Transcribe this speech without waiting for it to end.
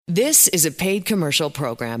This is a paid commercial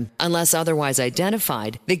program. Unless otherwise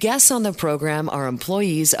identified, the guests on the program are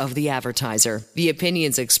employees of the advertiser. The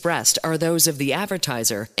opinions expressed are those of the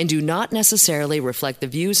advertiser and do not necessarily reflect the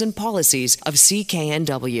views and policies of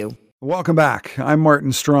CKNW. Welcome back. I'm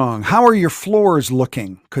Martin Strong. How are your floors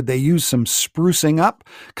looking? Could they use some sprucing up?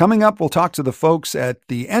 Coming up, we'll talk to the folks at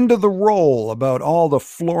the End of the Roll about all the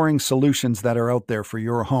flooring solutions that are out there for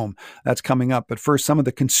your home. That's coming up. But first, some of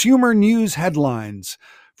the consumer news headlines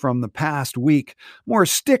from the past week. More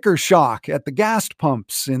sticker shock at the gas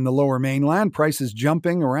pumps in the Lower Mainland. Prices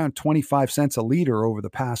jumping around 25 cents a litre over the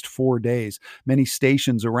past 4 days. Many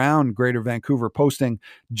stations around Greater Vancouver posting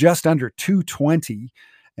just under $2.20.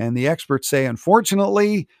 And the experts say,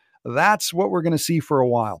 unfortunately, that's what we're going to see for a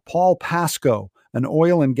while. Paul Pasco, an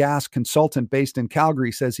oil and gas consultant based in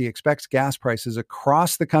Calgary, says he expects gas prices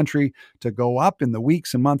across the country to go up in the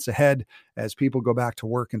weeks and months ahead as people go back to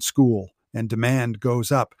work and school and demand goes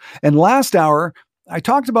up. And last hour, I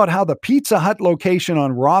talked about how the Pizza Hut location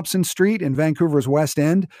on Robson Street in Vancouver's West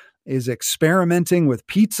End is experimenting with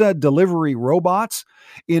pizza delivery robots.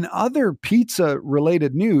 In other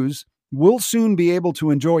pizza-related news, we'll soon be able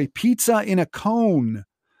to enjoy pizza in a cone.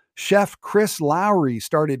 Chef Chris Lowry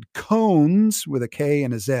started Cones, with a K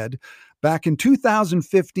and a Z, back in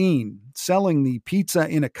 2015, selling the pizza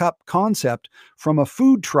in a cup concept from a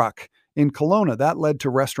food truck in Kelowna. That led to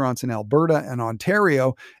restaurants in Alberta and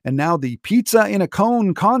Ontario, and now the pizza in a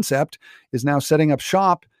cone concept is now setting up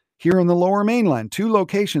shop here in the Lower Mainland. 2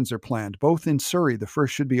 locations are planned, both in Surrey. The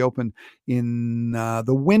first should be open in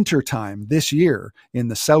the winter time this year in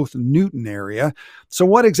the South Newton area. So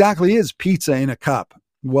what exactly is pizza in a cup?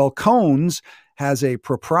 Well, Cones has a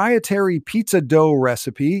proprietary pizza dough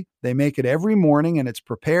recipe. They make it every morning, and it's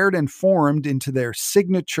prepared and formed into their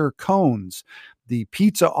signature cones. The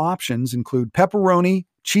pizza options include pepperoni,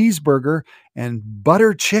 cheeseburger, and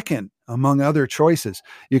butter chicken, among other choices.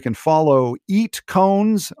 You can follow Eat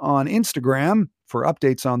Cones on Instagram for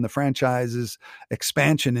updates on the franchise's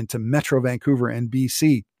expansion into Metro Vancouver and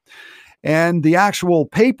BC. And the actual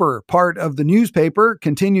paper part of the newspaper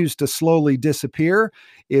continues to slowly disappear.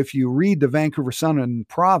 If you read the Vancouver Sun and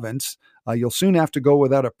Province, you'll soon have to go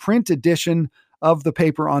without a print edition of the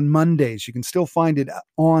paper on Mondays. You can still find it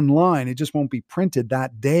online. It just won't be printed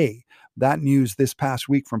that day. That news this past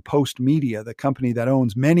week from Post Media, the company that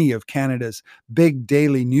owns many of Canada's big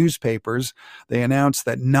daily newspapers. They announced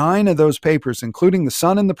that 9 of those papers, including the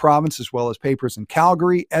Sun and the Province, as well as papers in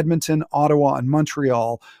Calgary, Edmonton, Ottawa, and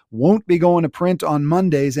Montreal, won't be going to print on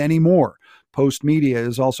Mondays anymore. Post Media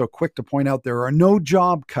is also quick to point out there are no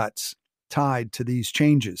job cuts tied to these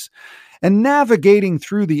changes. And navigating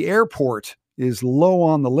through the airport is low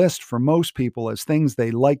on the list for most people as things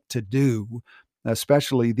they like to do,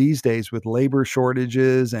 especially these days with labor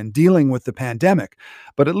shortages and dealing with the pandemic.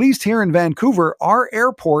 But at least here in Vancouver, our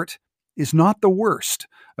airport is not the worst.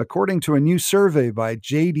 According to a new survey by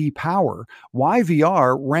J.D. Power,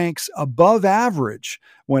 YVR ranks above average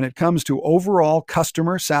when it comes to overall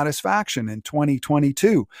customer satisfaction in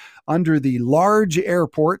 2022. Under the large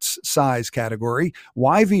airports size category,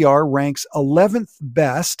 YVR ranks 11th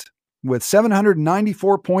best with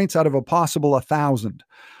 794 points out of a possible 1,000.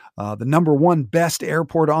 The number 1 best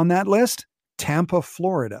airport on that list, Tampa,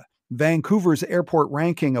 Florida. Vancouver's airport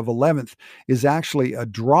ranking of 11th is actually a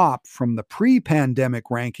drop from the pre-pandemic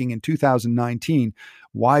ranking in 2019.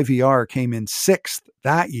 YVR came in 6th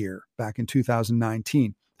that year, back in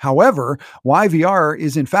 2019. However, YVR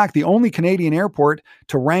is in fact the only Canadian airport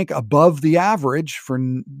to rank above the average for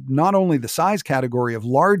not only the size category of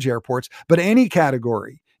large airports, but any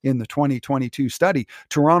category. In the 2022 study,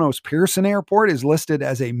 Toronto's Pearson Airport is listed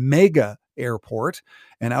as a mega airport,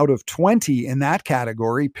 and out of 20 in that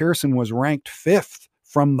category, Pearson was ranked 5th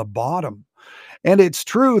from the bottom. And it's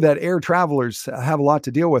true that air travelers have a lot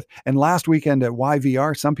to deal with. And last weekend at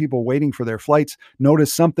YVR, some people waiting for their flights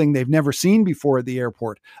noticed something they've never seen before at the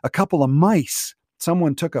airport: a couple of mice.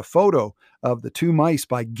 Someone took a photo of the 2 mice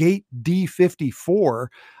by gate D54.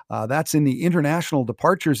 That's in the international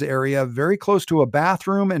departures area, very close to a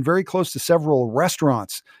bathroom and very close to several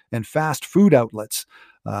restaurants and fast food outlets.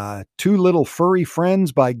 2 little furry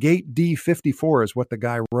friends by gate D54 is what the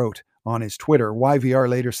guy wrote on his Twitter. YVR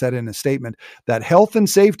later said in a statement that health and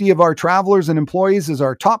safety of our travelers and employees is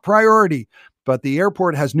our top priority, but the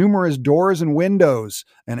airport has numerous doors and windows,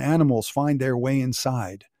 and animals find their way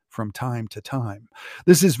inside from time to time.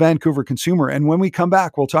 This is Vancouver Consumer, and when we come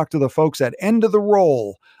back, we'll talk to the folks at End of the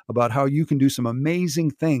Roll about how you can do some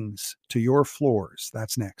amazing things to your floors.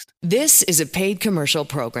 That's next. This is a paid commercial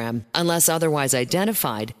program. Unless otherwise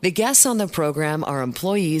identified, the guests on the program are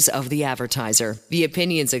employees of the advertiser. The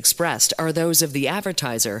opinions expressed are those of the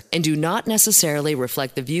advertiser and do not necessarily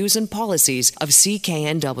reflect the views and policies of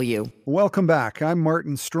CKNW. Welcome back. I'm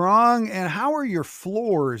Martin Strong, and how are your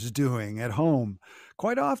floors doing at home?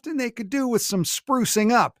 Quite often they could do with some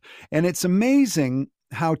sprucing up, and it's amazing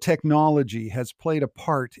how technology has played a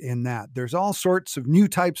part in that. There's all sorts of new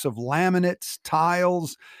types of laminates,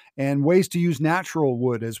 tiles, and ways to use natural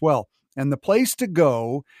wood as well. And the place to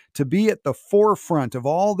go to be at the forefront of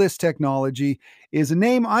all this technology is a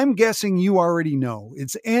name I'm guessing you already know.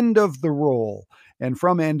 It's End of the Roll. And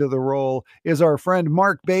from End of the Roll is our friend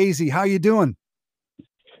Mark Basie. How you doing?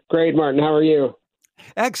 Great, Martin. How are you?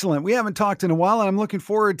 Excellent. We haven't talked in a while, and I'm looking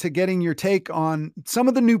forward to getting your take on some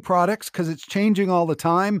of the new products because it's changing all the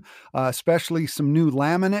time, especially some new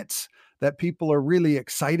laminates that people are really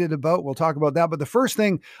excited about. We'll talk about that. But the first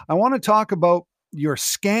thing, I want to talk about your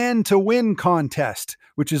Scan to Win contest,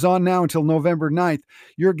 which is on now until November 9th.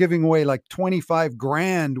 You're giving away like 25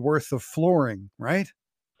 grand worth of flooring, right?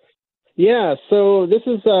 Yeah, so this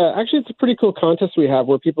is actually it's a pretty cool contest we have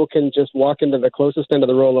where people can just walk into the closest End of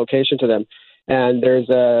the Roll location to them. And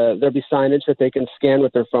there'll be signage that they can scan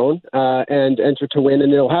with their phone and enter to win,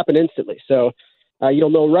 and it'll happen instantly. So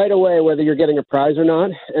you'll know right away whether you're getting a prize or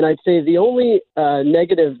not. And I'd say the only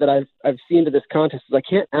negative that I've seen to this contest is I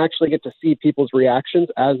can't actually get to see people's reactions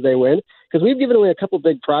as they win, because we've given away a couple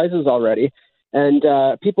big prizes already. And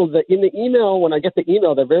people that in the email, when I get the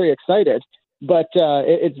email, they're very excited. But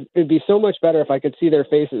it'd be so much better if I could see their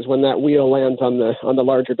faces when that wheel lands on the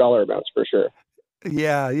larger dollar amounts, for sure.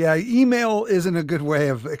 Yeah. Email isn't a good way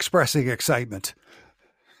of expressing excitement.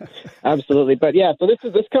 Absolutely. But yeah, so this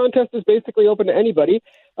contest is basically open to anybody,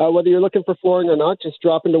 whether you're looking for flooring or not. Just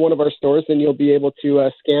drop into one of our stores and you'll be able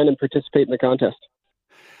to scan and participate in the contest.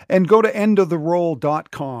 And go to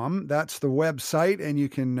endoftheroll.com. That's the website, and you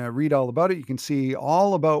can read all about it. You can see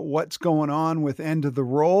all about what's going on with End of the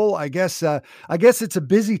Roll. I guess it's a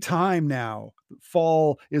busy time now.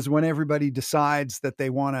 Fall is when everybody decides that they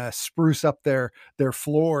want to spruce up their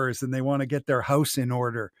floors and they want to get their house in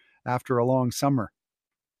order after a long summer.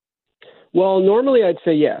 Well, normally I'd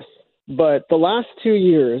say yes, but the last 2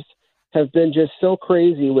 years have been just so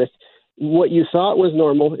crazy with what you thought was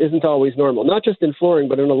normal isn't always normal, not just in flooring,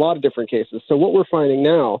 but in a lot of different cases. So what we're finding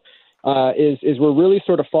now is we're really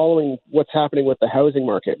sort of following what's happening with the housing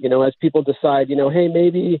market. You know, as people decide, hey,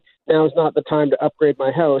 maybe now is not the time to upgrade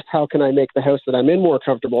my house. How can I make the house that I'm in more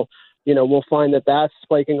comfortable? We'll find that that's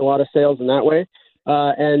spiking a lot of sales in that way.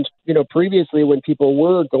 And previously when people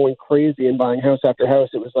were going crazy and buying house after house,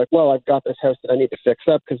 it was like, well, I've got this house that I need to fix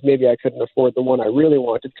up because maybe I couldn't afford the one I really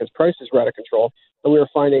wanted because prices were out of control. And we were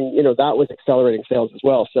finding, that was accelerating sales as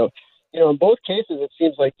well. So, in both cases, it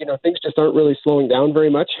seems like, things just aren't really slowing down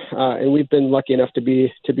very much. And we've been lucky enough to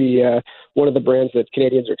be one of the brands that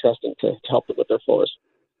Canadians are trusting to help them with their floors.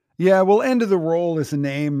 Yeah, well, End of the Roll is a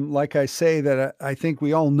name, like I say, that I think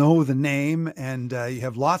we all know the name, and you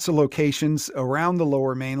have lots of locations around the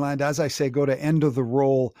Lower Mainland. As I say, go to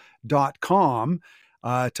endoftheroll.com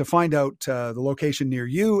to find out the location near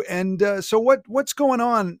you. And so what's going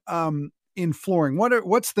on in flooring?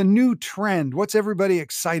 What's the new trend? What's everybody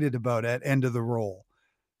excited about at End of the Roll?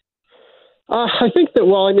 I think that,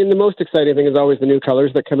 the most exciting thing is always the new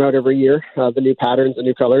colors that come out every year, the new patterns, the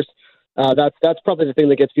new colors. That's probably the thing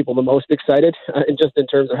that gets people the most excited, and just in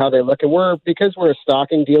terms of how they look. And because we're a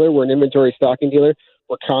stocking dealer, we're an inventory stocking dealer.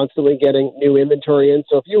 We're constantly getting new inventory in.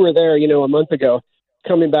 So if you were there, a month ago,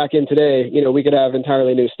 coming back in today, we could have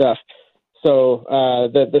entirely new stuff. So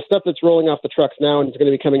the stuff that's rolling off the trucks now and it's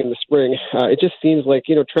going to be coming in the spring, it just seems like,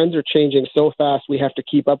 trends are changing so fast. We have to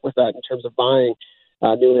keep up with that in terms of buying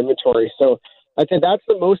new inventory. So I'd say that's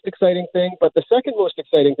the most exciting thing. But the second most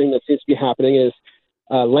exciting thing that seems to be happening is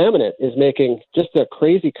laminate is making just a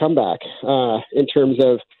crazy comeback in terms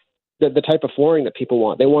of the type of flooring that people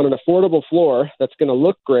want. They want an affordable floor that's going to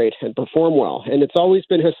look great and perform well. And it's always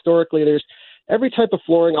been historically, every type of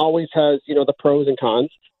flooring always has, the pros and cons.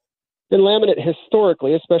 And laminate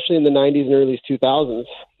historically, especially in the 90s and early 2000s,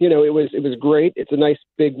 it was great. It's a nice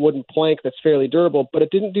big wooden plank that's fairly durable, but it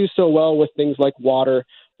didn't do so well with things like water,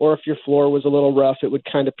 or if your floor was a little rough, it would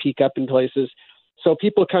kind of peak up in places. So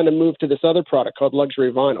people kind of moved to this other product called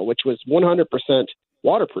luxury vinyl, which was 100%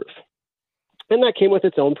 waterproof. And that came with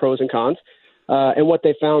its own pros and cons. And what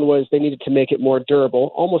they found was they needed to make it more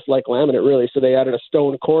durable, almost like laminate, really. So they added a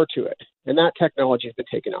stone core to it. And that technology has been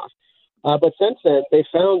taken off. But since then, they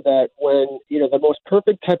found that when, the most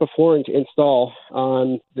perfect type of flooring to install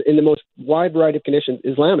in the most wide variety of conditions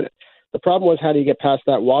is laminate. The problem was, how do you get past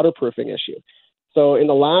that waterproofing issue? So in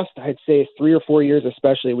the last, I'd say 3 or 4 years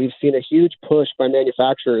especially, we've seen a huge push by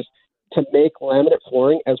manufacturers to make laminate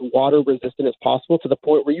flooring as water resistant as possible, to the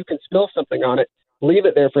point where you can spill something on it, leave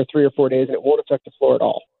it there for 3 or 4 days, and it won't affect the floor at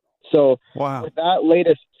all. So Wow. with that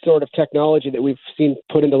latest sort of technology that we've seen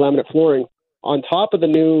put into laminate flooring, on top of the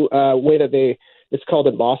new way that it's called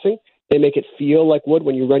embossing, they make it feel like wood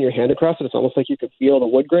when you run your hand across it. It's almost like you can feel the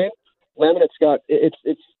wood grain. Laminate's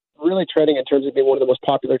it's really trending in terms of being one of the most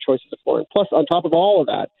popular choices of flooring. Plus, on top of all of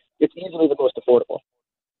that, it's easily the most affordable.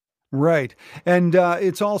 Right. And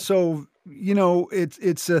it's also,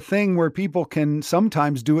 it's a thing where people can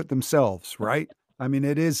sometimes do it themselves, right? I mean,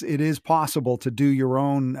 it is possible to do your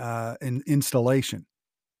own installation.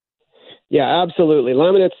 Yeah, absolutely.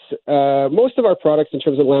 Laminates, most of our products in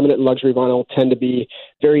terms of laminate and luxury vinyl tend to be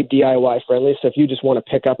very DIY friendly. So if you just want to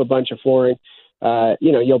pick up a bunch of flooring,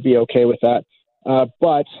 you'll be okay with that.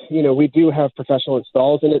 But we do have professional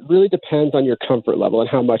installs, and it really depends on your comfort level and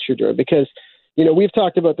how much you're doing. Because, we've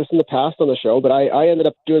talked about this in the past on the show, but I ended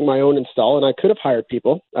up doing my own install, and I could have hired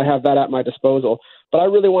people. I have that at my disposal. But I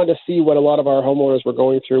really wanted to see what a lot of our homeowners were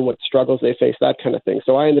going through, what struggles they face, that kind of thing.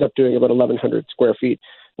 So I ended up doing about 1,100 square feet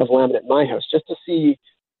of laminate in my house, just to see,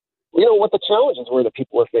 what the challenges were that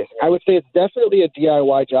people were facing. I would say it's definitely a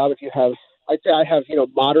DIY job. I'd say I have,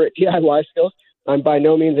 moderate DIY skills. I'm by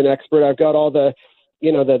no means an expert. I've got all the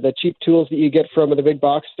cheap tools that you get from the big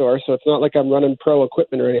box store. So it's not like I'm running pro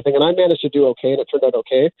equipment or anything. And I managed to do okay, and it turned out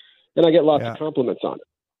okay. And I get lots of compliments on it.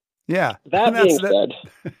 Yeah. That being said,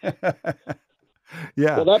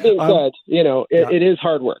 yeah. Well, that being said, it is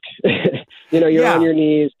hard work. You're on your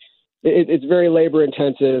knees. It's very labor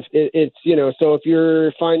intensive. So if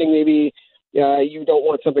you're finding maybe you don't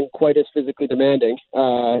want something quite as physically demanding,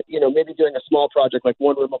 maybe doing a small project like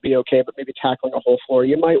one room will be okay, but maybe tackling a whole floor,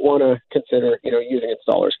 you might want to consider, using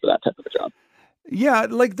installers for that type of a job. Yeah,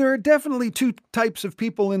 like there are definitely two types of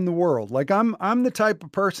people in the world. Like I'm the type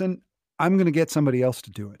of person, I'm going to get somebody else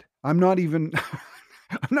to do it. I'm not even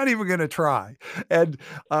going to try. And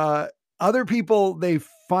other people, they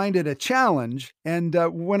find it a challenge. And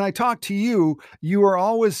when I talk to you, you are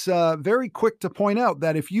always very quick to point out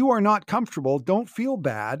that if you are not comfortable, don't feel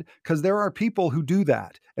bad, because there are people who do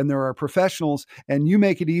that, and there are professionals, and you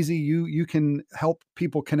make it easy. You can help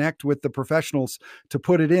people connect with the professionals to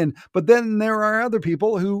put it in. But then there are other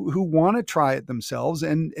people who want to try it themselves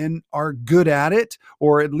and are good at it,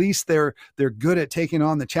 or at least they're good at taking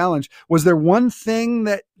on the challenge. Was there one thing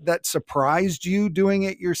that surprised you doing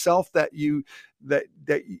it yourself that you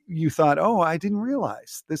thought, oh, I didn't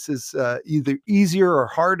realize this is either easier or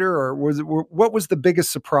harder, or what was the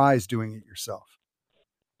biggest surprise doing it yourself?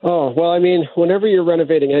 Oh, well, I mean, whenever you're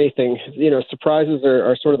renovating anything, surprises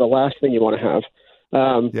are sort of the last thing you want to have.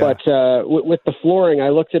 But with the flooring, I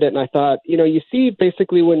looked at it and I thought, you see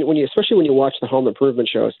basically especially when you watch the home improvement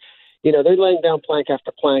shows, they're laying down plank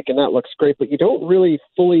after plank, and that looks great, but you don't really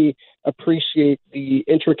fully appreciate the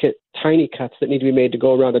intricate tiny cuts that need to be made to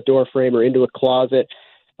go around a door frame or into a closet,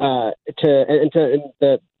 and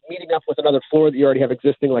the meeting up with another floor that you already have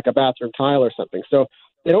existing, like a bathroom tile or something. So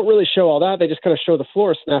they don't really show all that. They just kind of show the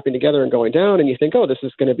floor snapping together and going down, and you think, oh, this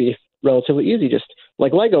is going to be relatively easy, just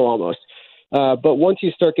like Lego almost. But once you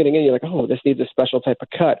start getting in, you're like, oh, this needs a special type of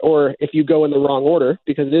cut. Or if you go in the wrong order,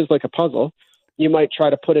 because it is like a puzzle, you might try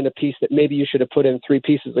to put in a piece that maybe you should have put in 3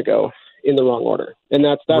 pieces ago in the wrong order. And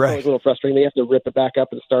that's right. Always a little frustrating. They have to rip it back up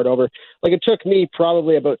and start over. Like, it took me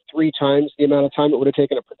probably about 3 times the amount of time it would have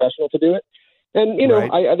taken a professional to do it. And,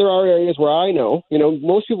 right. There are areas where I know,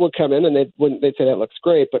 most people would come in and they'd say that looks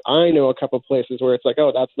great, but I know a couple of places where it's like,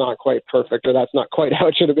 oh, that's not quite perfect, or that's not quite how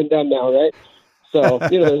it should have been done now, right? So,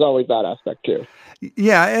 there's always that aspect too.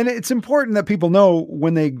 Yeah, and it's important that people know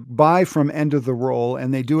when they buy from End of the Roll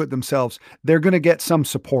and they do it themselves, they're going to get some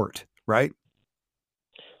support, right?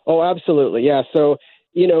 Oh, absolutely. Yeah. So,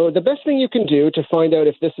 the best thing you can do to find out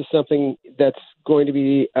if this is something that's going to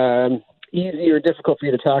be easy or difficult for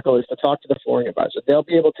you to tackle is to talk to the flooring advisor. They'll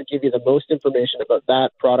be able to give you the most information about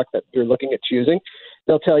that product that you're looking at choosing.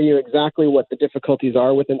 They'll tell you exactly what the difficulties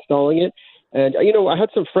are with installing it. And, I had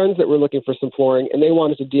some friends that were looking for some flooring, and they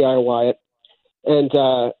wanted to DIY it.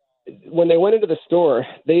 And when they went into the store,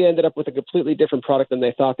 they ended up with a completely different product than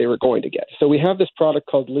they thought they were going to get. So we have this product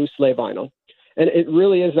called loose lay vinyl, and it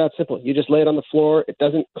really is that simple. You just lay it on the floor. It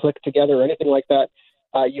doesn't click together or anything like that.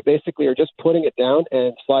 You basically are just putting it down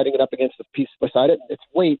and sliding it up against the piece beside it. Its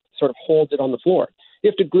weight sort of holds it on the floor. You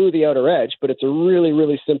have to glue the outer edge, but it's a really,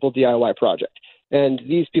 really simple DIY project. And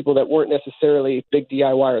these people that weren't necessarily big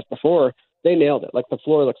DIYers before, they nailed it. Like, the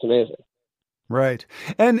floor looks amazing. Right.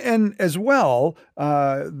 And as well,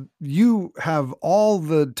 you have all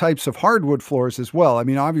the types of hardwood floors as well. I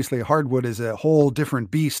mean, obviously hardwood is a whole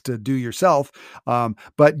different beast to do yourself.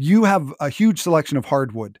 But you have a huge selection of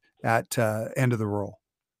hardwood at End of the Roll.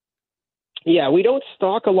 Yeah, we don't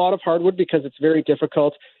stock a lot of hardwood because it's very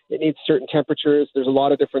difficult. It needs certain temperatures. There's a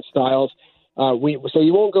lot of different styles. So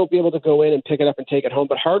you won't be able to go in and pick it up and take it home.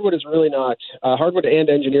 But hardwood is really not hardwood, and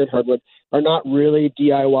engineered hardwood are not really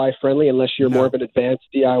DIY friendly unless you're more of an advanced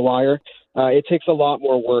DIYer. It takes a lot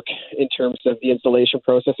more work in terms of the installation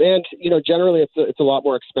process, and generally it's a lot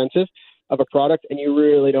more expensive of a product, and you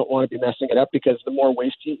really don't want to be messing it up because the more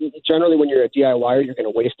waste generally when you're a DIYer, you're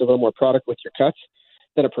going to waste a little more product with your cuts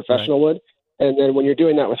than a professional would. And then when you're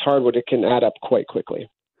doing that with hardwood, it can add up quite quickly.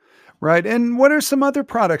 Right. And what are some other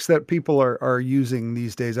products that people are using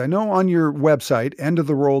these days? I know on your website,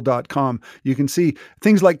 endoftheroll.com, you can see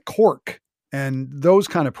things like cork and those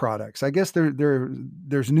kind of products. I guess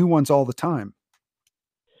there's new ones all the time.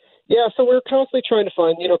 Yeah, so we're constantly trying to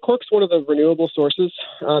find, cork's one of the renewable sources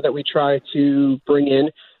that we try to bring in.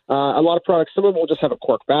 A lot of products, some of them will just have a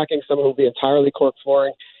cork backing, some of them will be entirely cork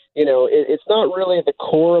flooring. It's not really the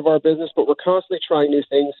core of our business, but we're constantly trying new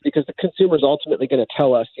things because the consumer is ultimately going to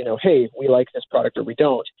tell us, hey, we like this product or we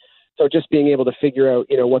don't. So just being able to figure out,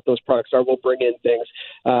 what those products are, we'll bring in things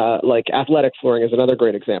like athletic flooring is another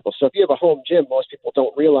great example. So if you have a home gym, most people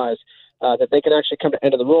don't realize that they can actually come to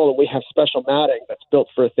End of the Roll, and we have special matting that's built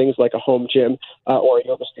for things like a home gym or a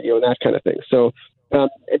yoga studio and that kind of thing. So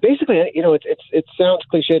basically, it sounds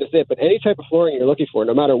cliche to say it, but any type of flooring you're looking for,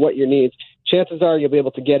 no matter what your needs, chances are you'll be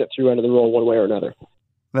able to get it through End of the Roll one way or another.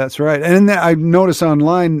 That's right. And then I notice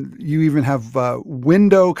online you even have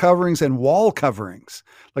window coverings and wall coverings.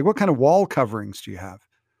 Like, what kind of wall coverings do you have?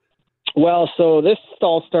 Well, so this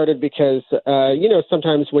all started because,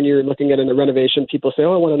 sometimes when you're looking at a renovation, people say,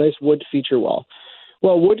 oh, I want a nice wood feature wall.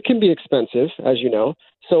 Well, wood can be expensive, as you know.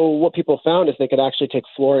 So what people found is they could actually take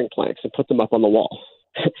flooring planks and put them up on the wall.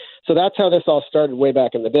 So that's how this all started way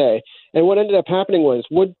back in the day. And what ended up happening was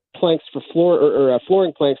wood planks for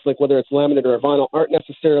flooring planks, like whether it's laminate or a vinyl, aren't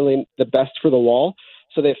necessarily the best for the wall.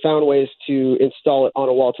 So they found ways to install it on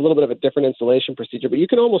a wall. It's a little bit of a different installation procedure, but you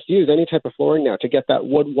can almost use any type of flooring now to get that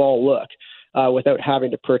wood wall look without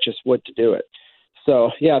having to purchase wood to do it.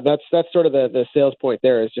 So, yeah, that's sort of the sales point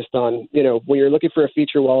there is just on, when you're looking for a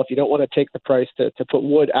feature wall, if you don't want to take the price to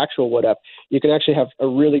put actual wood up, you can actually have a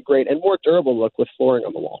really great and more durable look with flooring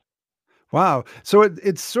on the wall. Wow. So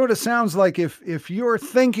it sort of sounds like if you're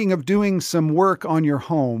thinking of doing some work on your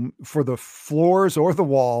home for the floors or the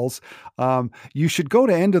walls, you should go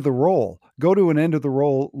to End of the Roll. Go to an End of the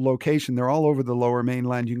Roll location. They're all over the Lower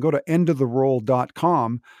Mainland. You can go to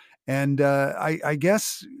endoftheroll.com. And I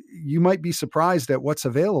guess you might be surprised at what's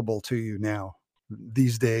available to you now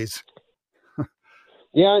these days.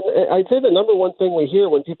 Yeah, I'd say the number one thing we hear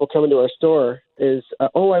when people come into our store is,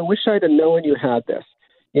 oh, I wish I'd have known you had this.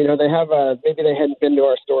 They have maybe they hadn't been to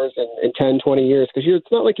our stores in 10, 20 years because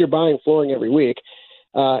it's not like you're buying flooring every week.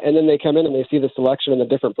 And then they come in and they see the selection and the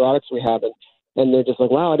different products we have. And they're just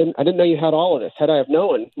like, wow, I didn't know you had all of this. Had I have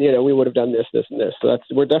known, we would have done this, this, and this. So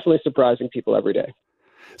we're definitely surprising people every day.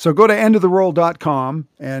 So go to endoftheroll.com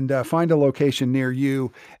and find a location near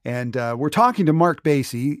you. And we're talking to Mark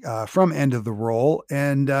Basie from End of the Roll.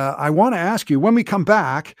 And I want to ask you, when we come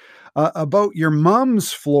back, about your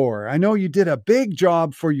mom's floor. I know you did a big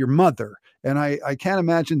job for your mother, and I can't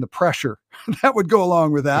imagine the pressure that would go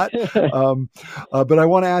along with that. But I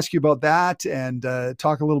want to ask you about that and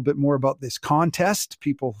talk a little bit more about this contest.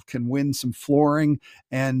 People can win some flooring,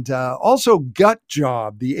 and also Gut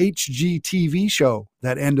Job, the HGTV show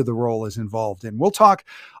that End of the Roll is involved in. We'll talk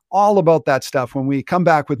all about that stuff when we come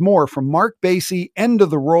back with more from Mark Basie, End of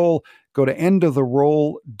the Roll. Go to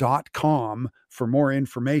endoftheroll.com for more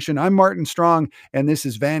information. I'm Martin Strong, and this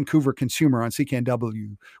is Vancouver Consumer on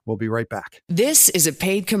CKNW. We'll be right back. This is a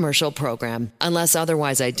paid commercial program. Unless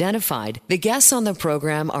otherwise identified, the guests on the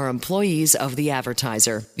program are employees of the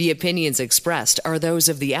advertiser. The opinions expressed are those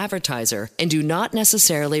of the advertiser and do not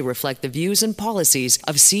necessarily reflect the views and policies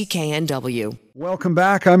of CKNW. Welcome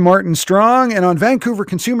back. I'm Martin Strong, and on Vancouver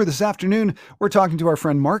Consumer this afternoon, we're talking to our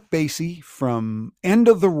friend Mark Basie from End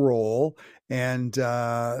of the Roll. And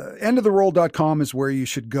endoftheroll.com is where you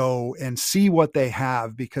should go and see what they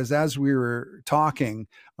have, because as we were talking,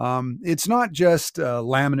 it's not just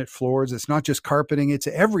laminate floors, it's not just carpeting, it's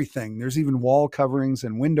everything. There's even wall coverings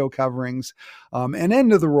and window coverings. And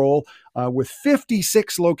End of the Roll with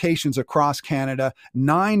 56 locations across Canada,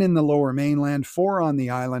 9 in the Lower Mainland, 4 on the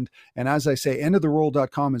island. And as I say,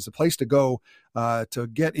 endoftheroll.com is the place to go to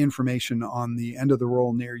get information on the End of the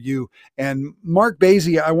Roll near you. And Mark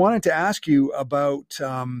Basie, I wanted to ask you about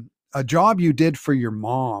a job you did for your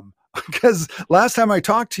mom. Because last time I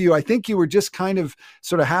talked to you, I think you were just kind of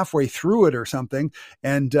sort of halfway through it or something.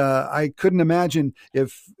 And I couldn't imagine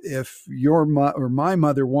if your or my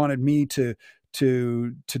mother wanted me to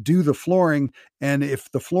do the flooring, and if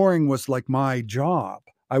the flooring was like my job,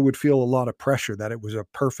 I would feel a lot of pressure that it was a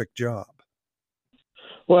perfect job.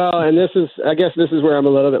 Well, and I guess this is where I'm a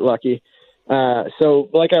little bit lucky. So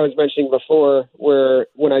like I was mentioning before,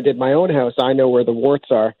 when I did my own house, I know where the warts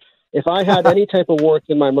are. If I had any type of warts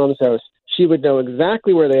in my mom's house, she would know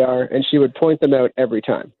exactly where they are, and she would point them out every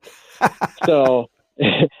time. So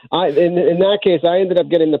in that case, I ended up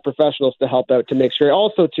getting the professionals to help out to make sure.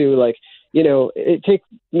 Also, too, like, it takes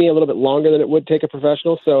me a little bit longer than it would take a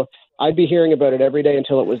professional. So I'd be hearing about it every day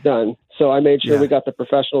until it was done. So I made sure we got the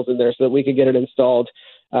professionals in there so that we could get it installed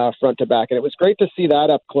front to back. And it was great to see that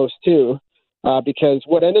up close, too. Because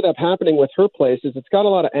what ended up happening with her place is it's got a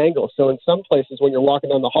lot of angles. So in some places, when you're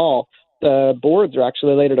walking down the hall, the boards are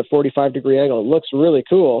actually laid at a 45-degree angle. It looks really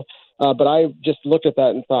cool. But I just looked at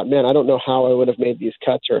that and thought, man, I don't know how I would have made these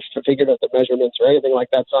cuts or figured out the measurements or anything like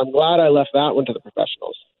that. So I'm glad I left that one to the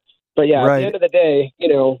professionals. But yeah, At the end of the day,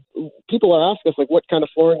 people are asking us, like, what kind of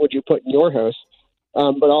flooring would you put in your house?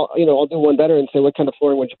 But I'll do one better and say, what kind of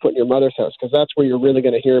flooring would you put in your mother's house? Because that's where you're really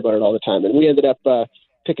going to hear about it all the time. And we ended up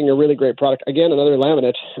picking a really great product. Again, another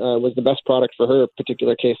laminate was the best product for her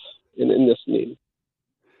particular case in this need.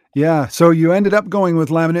 Yeah. So you ended up going with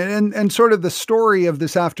laminate, and sort of the story of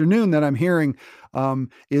this afternoon that I'm hearing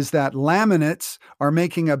is that laminates are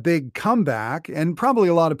making a big comeback, and probably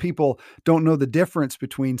a lot of people don't know the difference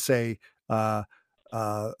between, say,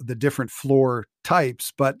 the different floor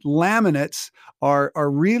types, but laminates are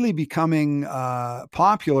really becoming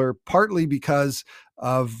popular, partly because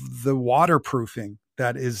of the waterproofing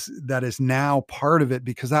that is now part of it,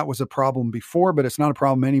 because that was a problem before, but it's not a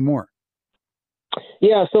problem anymore.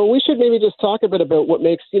 Yeah, so we should maybe just talk a bit about what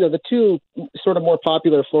makes, the two sort of more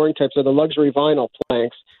popular flooring types are the luxury vinyl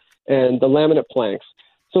planks and the laminate planks.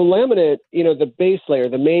 So laminate, the base layer,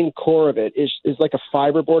 the main core of it is like a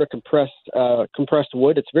fiberboard, a compressed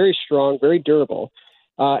wood. It's very strong, very durable.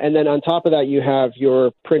 And then on top of that, you have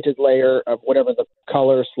your printed layer of whatever the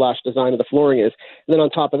color / design of the flooring is. And then on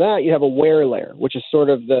top of that, you have a wear layer, which is sort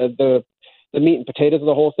of the meat and potatoes of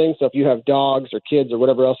the whole thing. So if you have dogs or kids or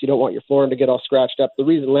whatever else, you don't want your flooring to get all scratched up. The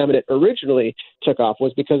reason laminate originally took off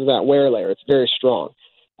was because of that wear layer. It's very strong.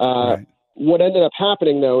 Right. What ended up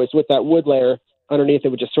happening, though, is with that wood layer underneath, it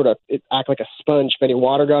would just act like a sponge if any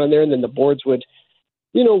water got in there, and then the boards would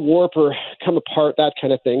warp or come apart, that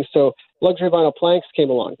kind of thing. So luxury vinyl planks came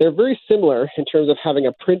along. They're very similar in terms of having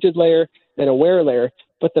a printed layer and a wear layer,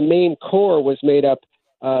 but the main core was made up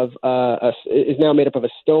of is now made up of a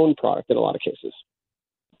stone product in a lot of cases.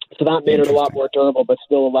 So that made it a lot more durable, but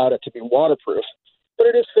still allowed it to be waterproof. But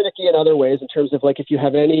it is finicky in other ways in terms of, like, if you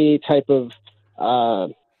have any type of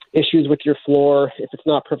issues with your floor, if it's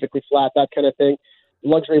not perfectly flat, that kind of thing.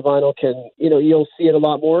 Luxury vinyl can, you'll see it a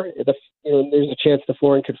lot more. There's a chance the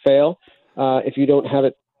flooring could fail if you don't have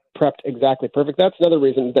it prepped exactly perfect. That's another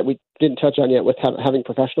reason that we didn't touch on yet with having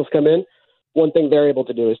professionals come in. One thing they're able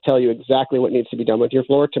to do is tell you exactly what needs to be done with your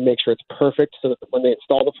floor to make sure it's perfect, so that when they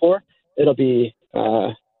install the floor, it'll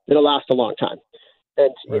last a long time.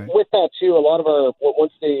 And with that too, a lot of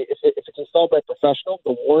if it's installed by a professional,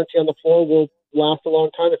 the warranty on the floor will last a long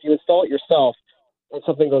time. If you install it yourself and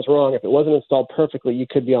something goes wrong, if it wasn't installed perfectly, you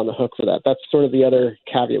could be on the hook for that. That's sort of the other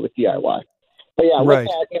caveat with DIY. But yeah, with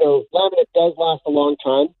that, laminate does last a long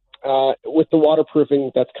time. With the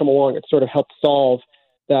waterproofing that's come along, it sort of helped solve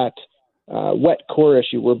that wet core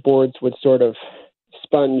issue where boards would sort of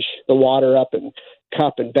sponge the water up and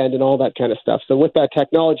cup and bend and all that kind of stuff. So with that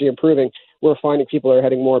technology improving, we're finding people are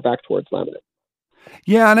heading more back towards laminate.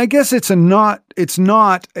 Yeah, and I guess it's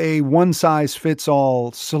not a one size fits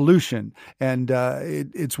all solution, and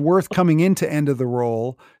it's worth coming into End of the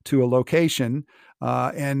Roll to a location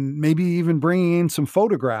and maybe even bringing in some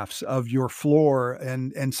photographs of your floor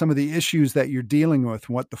and some of the issues that you're dealing with,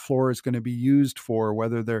 what the floor is going to be used for,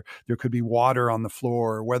 whether there could be water on the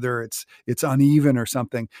floor, or whether it's uneven or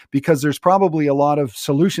something, because there's probably a lot of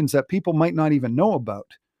solutions that people might not even know about,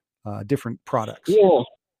 different products. Yeah.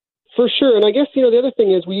 For sure. And I guess, the other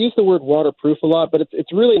thing is we use the word waterproof a lot, but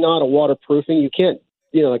it's really not a waterproofing. You can't,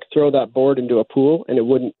 throw that board into a pool and it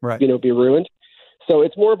wouldn't, be ruined. So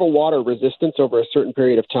it's more of a water resistance over a certain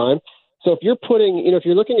period of time. So if you're putting, if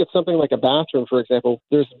you're looking at something like a bathroom, for example,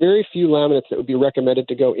 there's very few laminates that would be recommended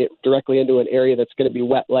to go directly into an area that's going to be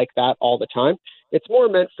wet like that all the time. It's more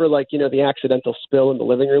meant for the accidental spill in the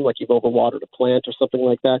living room, like you've overwatered a plant or something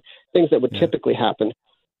like that, things that would typically happen.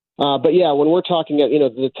 But yeah, when we're talking at,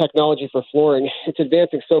 the technology for flooring, it's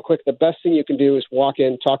advancing so quick. The best thing you can do is walk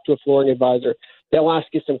in, talk to a flooring advisor. They'll ask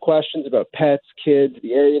you some questions about pets, kids,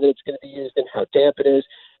 the area that it's going to be used in, how damp it is.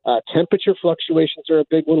 Temperature fluctuations are a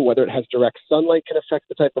big one, whether it has direct sunlight can affect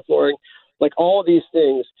the type of flooring. Like all of these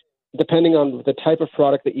things, depending on the type of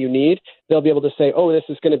product that you need, they'll be able to say, oh, this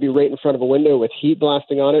is going to be right in front of a window with heat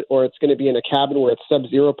blasting on it, or it's going to be in a cabin where it's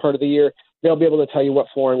sub-zero part of the year. They'll be able to tell you what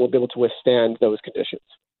flooring will be able to withstand those conditions.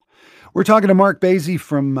 We're talking to Mark Basie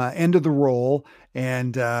from End of the Roll,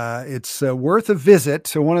 and it's worth a visit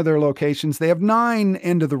to one of their locations. They have 9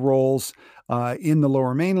 End of the Rolls in the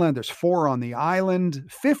Lower Mainland. There's 4 on the island,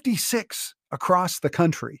 56 across the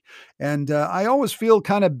country. And I always feel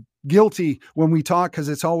kind of guilty when we talk because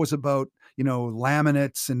it's always about,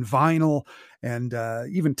 laminates and vinyl and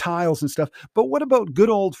even tiles and stuff. But what about good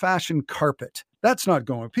old-fashioned carpet? That's not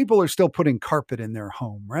going. People are still putting carpet in their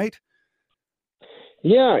home, right?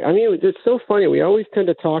 Yeah, I mean, it's so funny. We always tend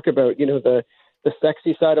to talk about, the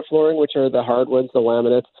sexy side of flooring, which are the hardwoods, the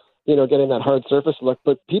laminates, getting that hard surface look.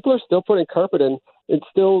 But people are still putting carpet in. It's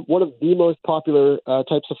still one of the most popular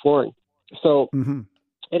types of flooring. So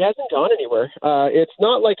it hasn't gone anywhere. It's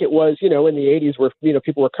not like it was, in the 80s where,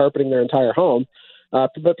 people were carpeting their entire home.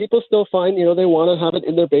 But people still find, they want to have it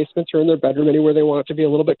in their basements or in their bedroom, anywhere they want it to be a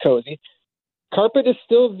little bit cozy. Carpet is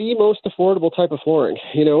still the most affordable type of flooring,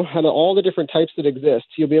 and all the different types that exist.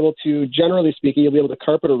 You'll be able to, generally speaking, you'll be able to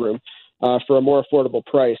carpet a room for a more affordable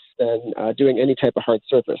price than doing any type of hard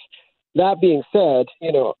surface. That being said,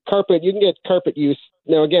 carpet, you can get carpet use.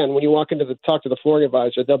 Now, again, when you talk to the flooring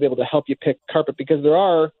advisor, they'll be able to help you pick carpet because there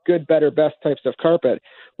are good, better, best types of carpet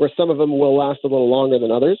where some of them will last a little longer than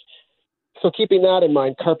others. So keeping that in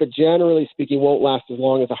mind, carpet, generally speaking, won't last as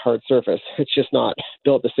long as a hard surface. It's just not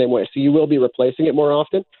built the same way. So you will be replacing it more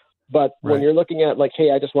often. But when you're looking at hey,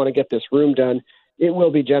 I just want to get this room done, it will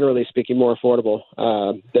be, generally speaking, more affordable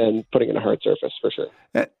than putting in a hard surface for sure.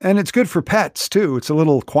 And it's good for pets too. It's a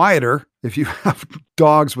little quieter if you have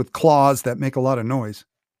dogs with claws that make a lot of noise.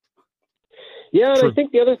 Yeah, and I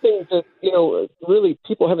think the other thing that, really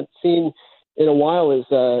people haven't seen in a while is,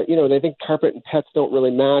 they think carpet and pets don't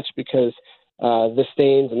really match because the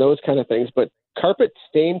stains and those kind of things. But carpet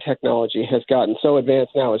stain technology has gotten so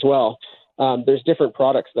advanced now as well. There's different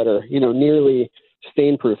products that are, nearly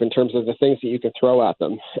stain-proof in terms of the things that you can throw at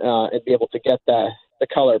them and be able to get the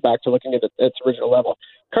color back to looking at its original level.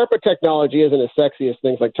 Carpet technology isn't as sexy as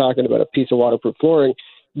things like talking about a piece of waterproof flooring.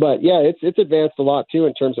 But, yeah, it's advanced a lot, too,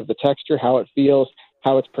 in terms of the texture, how it feels,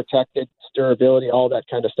 how it's protected, durability, all that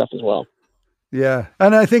kind of stuff as well. Yeah.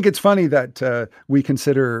 And I think it's funny that we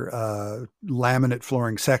consider laminate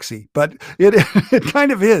flooring sexy, but it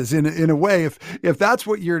kind of is in a way. If that's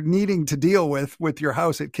what you're needing to deal with your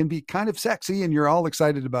house, it can be kind of sexy and you're all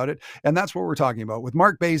excited about it. And that's what we're talking about with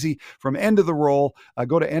Mark Basie from End of the Roll.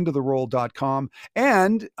 Go to endoftheroll.com.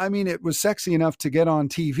 And I mean, it was sexy enough to get on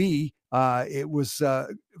TV. It was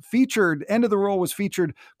featured, End of the Roll was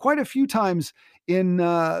featured quite a few times in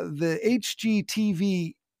the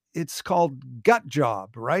HGTV. It's called Gut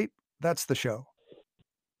Job, right? That's the show.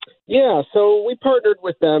 Yeah, so we partnered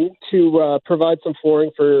with them to provide some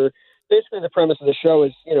flooring for, basically the premise of the show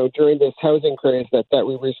is, during this housing craze that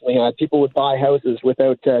we recently had, people would buy houses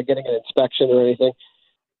without getting an inspection or anything.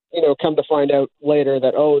 Come to find out later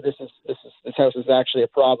that, this house is actually a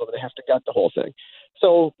problem and they have to gut the whole thing.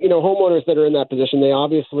 So, homeowners that are in that position, they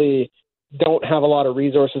obviously don't have a lot of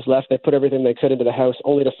resources left. They put everything they could into the house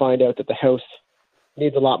only to find out that the house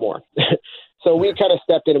needs a lot more. So we kind of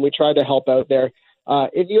stepped in and we tried to help out there.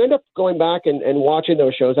 If you end up going back and watching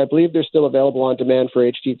those shows, I believe they're still available on demand for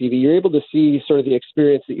HGTV. You're able to see sort of the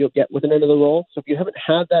experience that you'll get with an End of the Roll. So if you haven't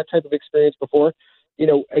had that type of experience before,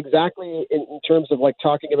 exactly in terms of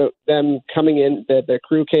talking about them coming in, the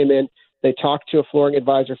crew came in, they talked to a flooring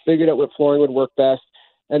advisor, figured out what flooring would work best,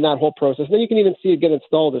 and that whole process. And then you can even see it get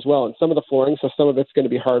installed as well. And some of the flooring, so some of it's going to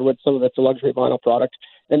be hardwood, some of it's a luxury vinyl product.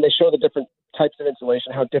 And they show the different types of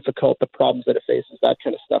insulation, how difficult the problems that it faces, that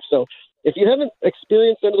kind of stuff. So if you haven't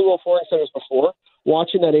experienced End of the Roll flooring centers before,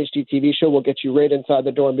 watching that HGTV show will get you right inside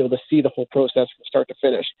the door and be able to see the whole process from start to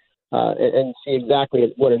finish and see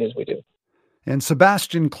exactly what it is we do. And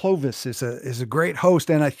Sebastian Clovis is a great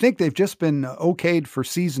host, and I think they've just been okayed for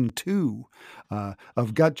season 2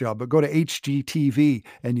 of Gut Job. But go to HGTV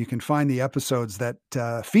and you can find the episodes that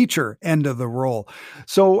feature End of the Roll.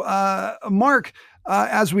 So, Mark,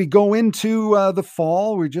 As we go into the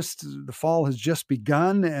fall, the fall has just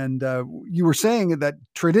begun, and you were saying that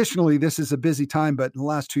traditionally this is a busy time, but in the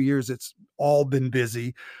last 2 years it's all been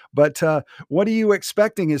busy. But what are you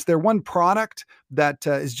expecting? Is there one product that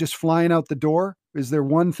is just flying out the door? Is there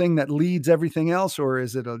one thing that leads everything else, or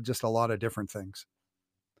is it just a lot of different things?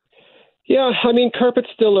 Yeah, I mean, carpet's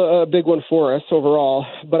still a big one for us overall,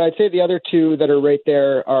 but I'd say the other two that are right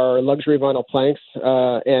there are luxury vinyl planks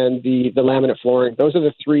and the laminate flooring. Those are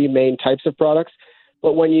the three main types of products.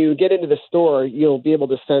 But when you get into the store, you'll be able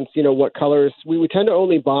to sense, what colors. We tend to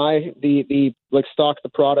only buy stock the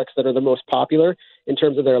products that are the most popular in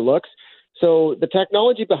terms of their looks. So the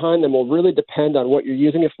technology behind them will really depend on what you're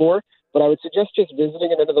using it for. But I would suggest just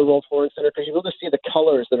visiting an End of the Roll Flooring Center because you'll be able to see the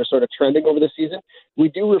colors that are sort of trending over the season. We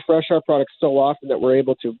do refresh our products so often that we're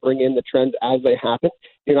able to bring in the trends as they happen.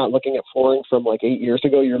 You're not looking at flooring from like 8 years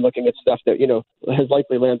ago. You're looking at stuff that, has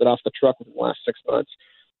likely landed off the truck within the last 6 months.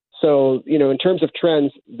 So, in terms of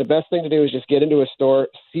trends, the best thing to do is just get into a store,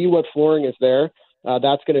 see what flooring is there.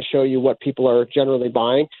 That's going to show you what people are generally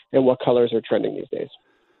buying and what colors are trending these days.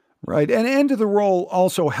 Right. And End of the Roll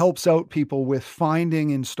also helps out people with finding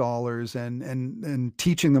installers and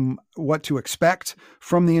teaching them what to expect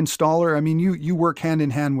from the installer. I mean, you work hand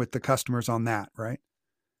in hand with the customers on that, right?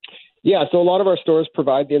 Yeah. So a lot of our stores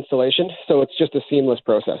provide the installation. So it's just a seamless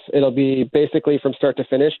process. It'll be basically from start to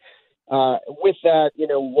finish. With that,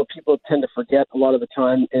 what people tend to forget a lot of the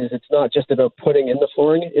time is it's not just about putting in the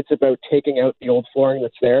flooring. It's about taking out the old flooring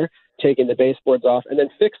that's there, taking the baseboards off, and then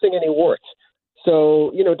fixing any warts.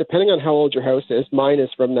 So, depending on how old your house is, mine is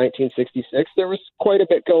from 1966, there was quite a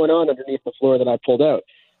bit going on underneath the floor that I pulled out.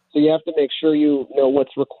 So you have to make sure you know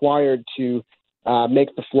what's required to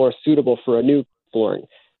make the floor suitable for a new flooring.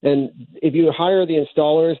 And if you hire the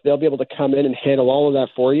installers, they'll be able to come in and handle all of that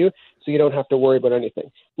for you, so you don't have to worry about anything.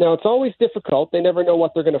 Now, it's always difficult. They never know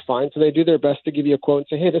what they're going to find, so they do their best to give you a quote and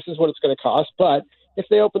say, hey, this is what it's going to cost. But if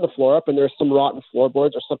they open the floor up and there's some rotten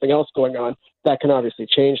floorboards or something else going on, that can obviously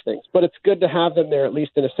change things. But it's good to have them there, at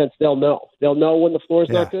least in a sense. They'll know. They'll know when the floor's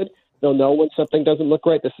not good. They'll know when something doesn't look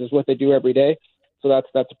right. This is what they do every day. So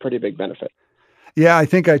that's a pretty big benefit. Yeah, I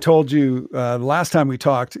think I told you last time we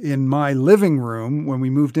talked, in my living room when we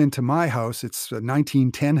moved into my house, it's a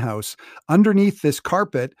 1910 house, underneath this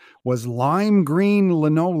carpet was lime green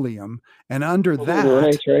linoleum, and under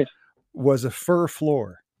that was a fir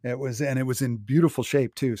floor. It was in beautiful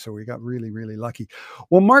shape too. So we got really, really lucky.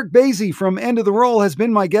 Well, Mark Basie from End of the Roll has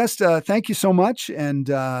been my guest. Thank you so much, and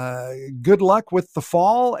good luck with the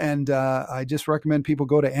fall. And I just recommend people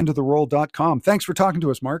go to endoftheroll.com. Thanks for talking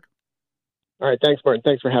to us, Mark. All right. Thanks, Martin.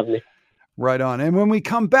 Thanks for having me. Right on. And when we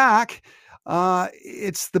come back,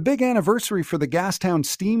 it's the big anniversary for the Gastown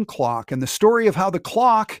steam clock and the story of how the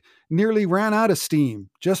clock nearly ran out of steam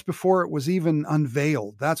just before it was even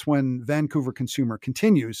unveiled. That's when Vancouver Consumer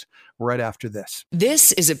continues right after this.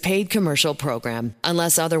 This is a paid commercial program.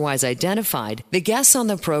 Unless otherwise identified, the guests on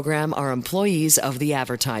the program are employees of the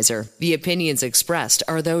advertiser. The opinions expressed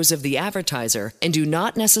are those of the advertiser and do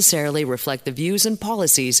not necessarily reflect the views and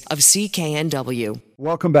policies of CKNW.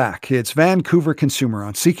 Welcome back. It's Vancouver Consumer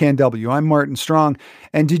on CKNW. I'm Martin Strong.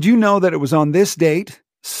 And did you know that it was on this date,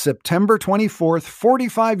 September 24th,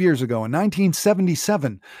 45 years ago in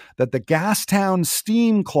 1977, that the Gastown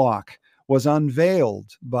steam clock was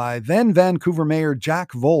unveiled by then Vancouver Mayor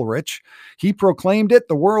Jack Vollrich. He proclaimed it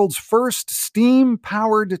the world's first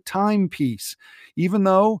steam-powered timepiece, even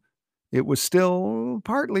though it was still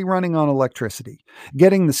partly running on electricity.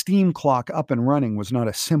 Getting the steam clock up and running was not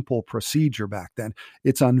a simple procedure back then.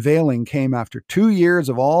 Its unveiling came after 2 years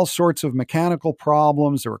of all sorts of mechanical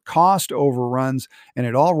problems. There were cost overruns, and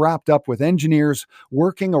it all wrapped up with engineers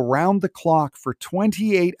working around the clock for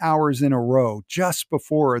 28 hours in a row just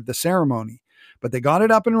before the ceremony. But they got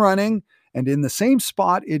it up and running, and in the same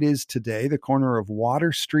spot it is today, the corner of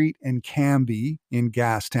Water Street and Cambie in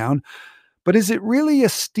Gastown. But is it really a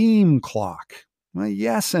steam clock? Well,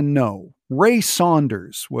 yes and no. Ray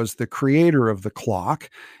Saunders was the creator of the clock,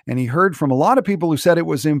 and he heard from a lot of people who said it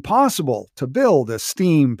was impossible to build a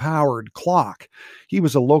steam-powered clock. He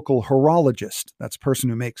was a local horologist. That's a person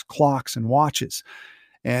who makes clocks and watches.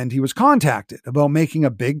 And he was contacted about making a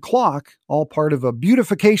big clock, all part of a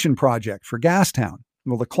beautification project for Gastown.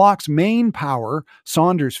 Well, the clock's main power,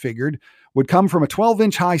 Saunders figured, would come from a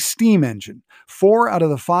 12-inch high steam engine. 4 out of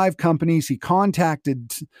the 5 companies he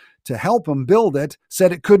contacted to help him build it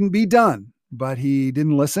said it couldn't be done. but he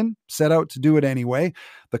didn't listen, set out to do it anyway.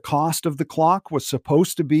 The cost of the clock was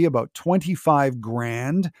supposed to be about 25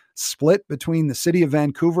 grand, split between the city of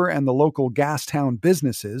Vancouver and the local Gastown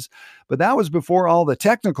businesses. But that was before all the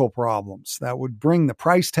technical problems that would bring the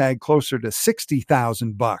price tag closer to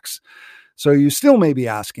 $60,000. So you still may be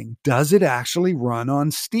asking, does it actually run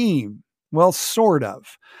on Steam? Well, sort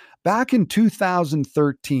of. Back in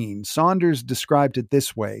 2013, Saunders described it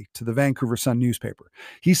this way to the Vancouver Sun newspaper.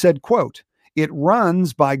 He said, quote, "It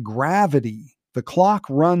runs by gravity. The clock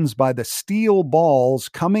runs by the steel balls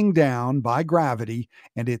coming down by gravity,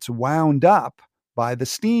 and it's wound up by the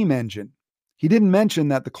steam engine." He didn't mention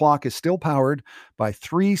that the clock is still powered by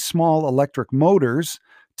 3 small electric motors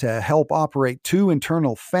to help operate 2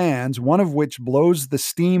 internal fans, one of which blows the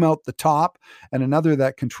steam out the top and another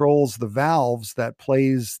that controls the valves that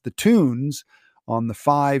plays the tunes on the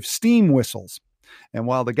 5 steam whistles. And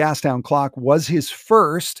while the Gastown clock was his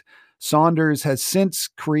first, Saunders has since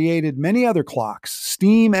created many other clocks,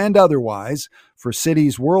 steam and otherwise, for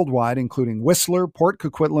cities worldwide, including Whistler, Port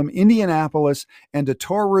Coquitlam, Indianapolis, and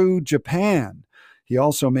Itoru, Japan. He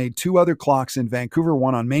also made 2 other clocks in Vancouver,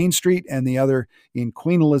 one on Main Street and the other in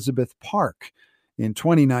Queen Elizabeth Park. In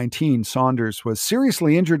 2019, Saunders was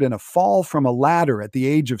seriously injured in a fall from a ladder at the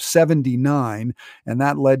age of 79, and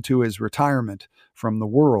that led to his retirement from the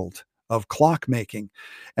world of clockmaking.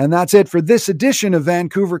 And that's it for this edition of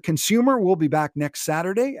Vancouver Consumer. We'll be back next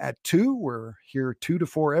Saturday at 2. We're here 2 to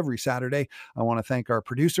 4 every Saturday. I want to thank our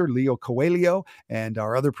producer, Leo Coelho, and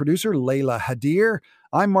our other producer, Layla Hadir.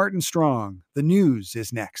 I'm Martin Strong. The news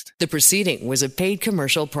is next. The proceeding was a paid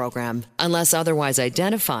commercial program. Unless otherwise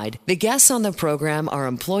identified, the guests on the program are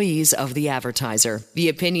employees of the advertiser. The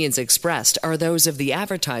opinions expressed are those of the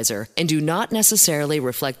advertiser and do not necessarily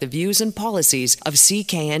reflect the views and policies of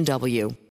CKNW.